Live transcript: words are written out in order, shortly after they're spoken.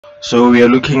So we are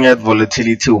looking at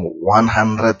volatility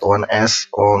 101s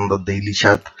on the daily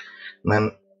chart. And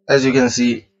then as you can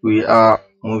see, we are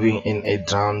moving in a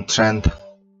downtrend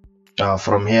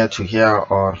from here to here,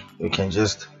 or you can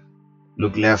just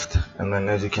look left, and then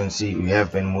as you can see, we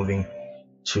have been moving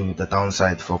to the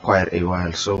downside for quite a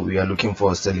while. So we are looking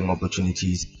for selling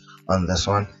opportunities on this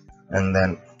one. And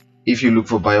then if you look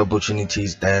for buy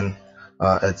opportunities, then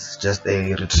it's just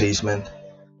a retracement.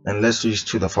 And let's switch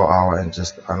to the 4-hour and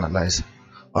just analyze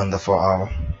on the 4-hour.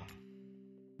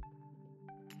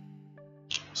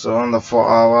 So on the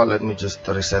 4-hour, let me just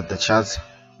reset the charts,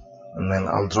 and then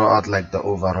I'll draw out like the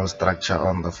overall structure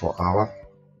on the 4-hour.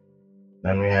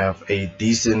 Then we have a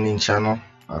descending channel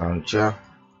around here,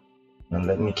 and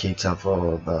let me cater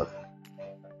for the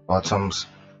bottoms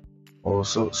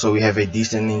also. So we have a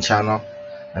descending channel,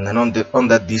 and then on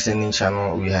that descending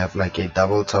channel we have like a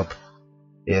double top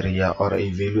area or a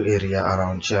value area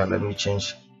around here. Let me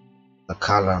change the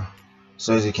color.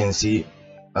 So as you can see,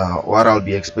 what I'll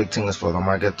be expecting is for the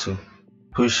market to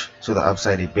push to the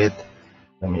upside a bit.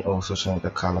 Let me also change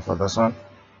the color for this one,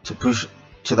 to push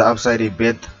to the upside a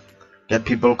bit, get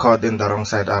people caught in the wrong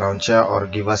side around here, or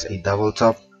give us a double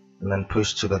top and then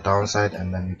push to the downside,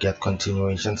 and then you get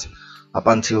continuations up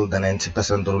until the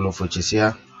 90% rule of which is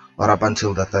here, or up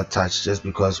until the third touch, just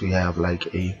because we have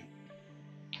like a,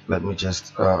 let me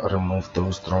just remove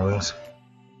those drawings,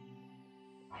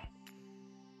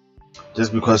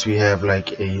 just because we have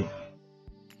like a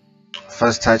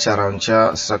first touch around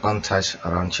here, second touch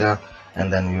around here,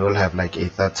 and then we will have like a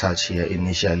third touch here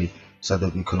initially, so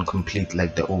that we can complete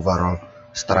like the overall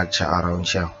structure around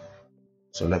here.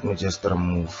 So let me just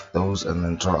remove those and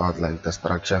then draw out like the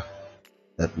structure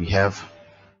that we have.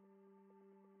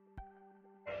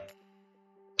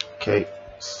 Okay,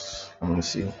 let me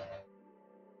see.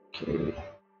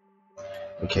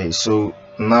 Okay, so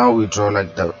now we draw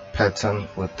like the pattern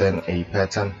within a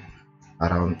pattern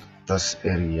around this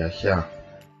area here,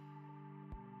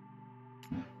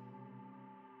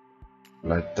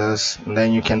 like this. And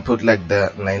then you can put like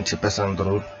the 90%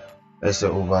 rule as the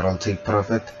overall take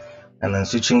profit, and then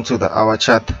switching to the hour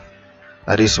chart,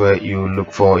 that is where you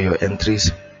look for your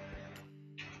entries.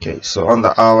 Okay, so on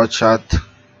the hour chart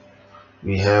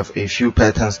we have a few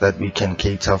patterns that we can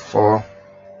cater for,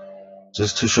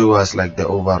 just to show us like the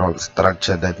overall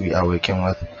structure that we are working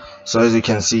with. So as you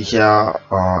can see here,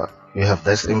 you have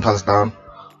this impulse down,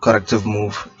 corrective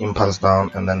move, impulse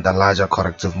down, and then the larger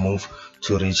corrective move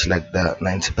to reach like the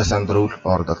 90% rule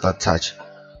or the third touch.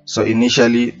 So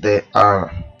initially there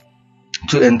are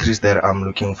two entries that I'm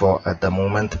looking for at the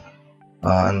moment,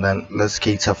 and then let's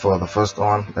cater for the first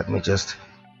one. Let me just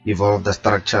evolve the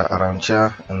structure around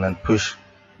here and then push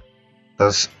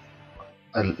this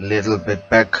a little bit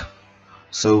back.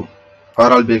 So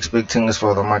what I'll be expecting is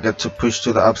for the market to push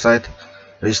to the upside,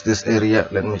 reach this area.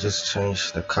 Let me just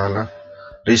change the color,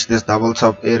 reach this double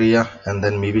top area, and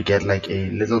then maybe get like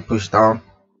a little push down,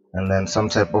 and then some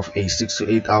type of a 6 to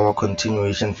 8 hour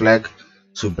continuation flag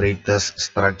to break this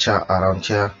structure around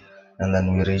here, and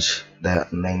then we reach the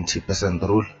 90%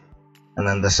 rule. And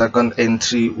then the second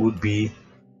entry would be,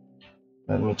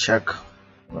 let me check,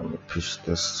 let me push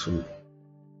this to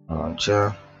around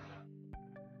here.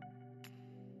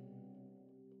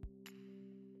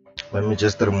 Let me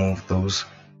just remove those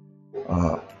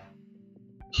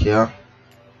here.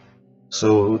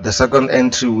 So the second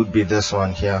entry would be this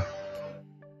one here,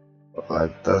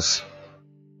 like this.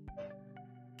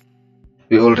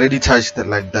 We already touched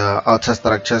like the outer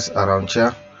structures around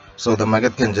here, so the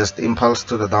market can just impulse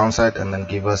to the downside and then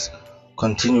give us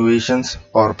continuations,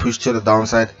 or push to the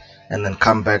downside and then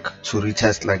come back to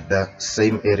retest like the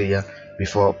same area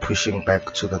before pushing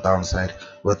back to the downside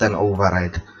with an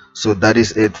override. So that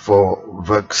is it for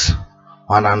FOREX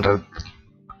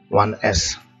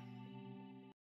 101s.